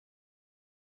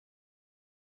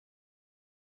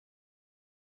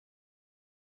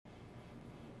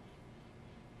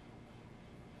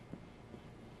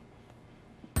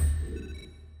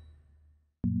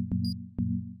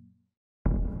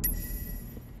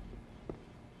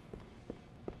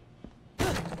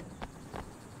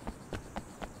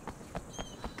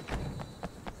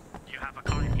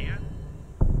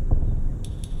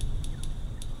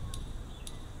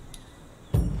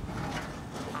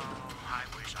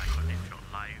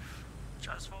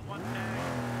Just for one day.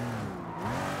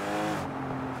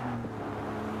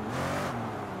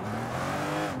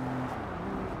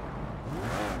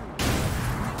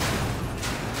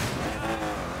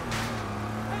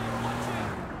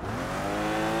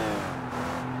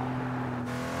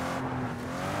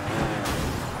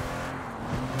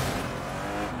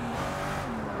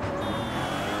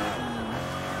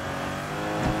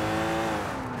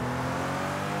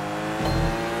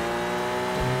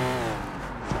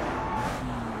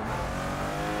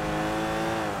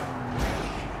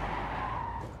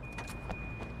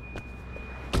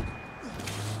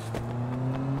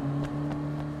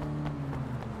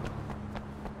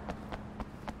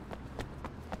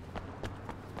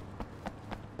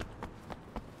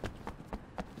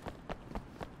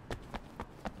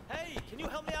 Can you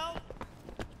help me out?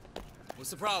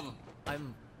 What's the problem?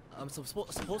 I'm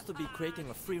supposed to be creating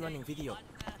a free running video,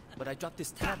 but I dropped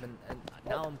this tab and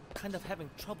now I'm kind of having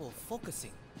trouble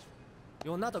focusing.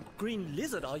 You're not a green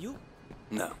lizard, are you?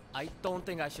 No. I don't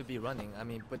think I should be running. I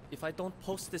mean, but if I don't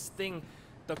post this thing,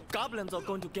 the goblins are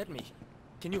going to get me.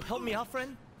 Can you help me out,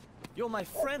 friend? You're my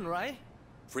friend, right?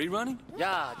 Free running?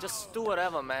 Yeah, just do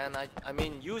whatever, man. I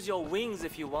mean, use your wings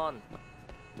if you want.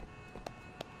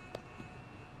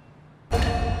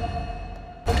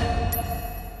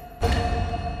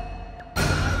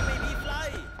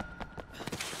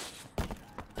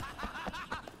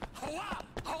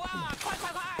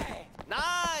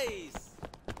 Nice!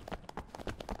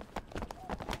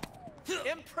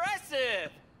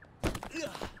 Impressive!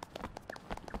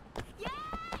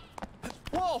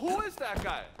 Whoa, who is that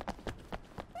guy?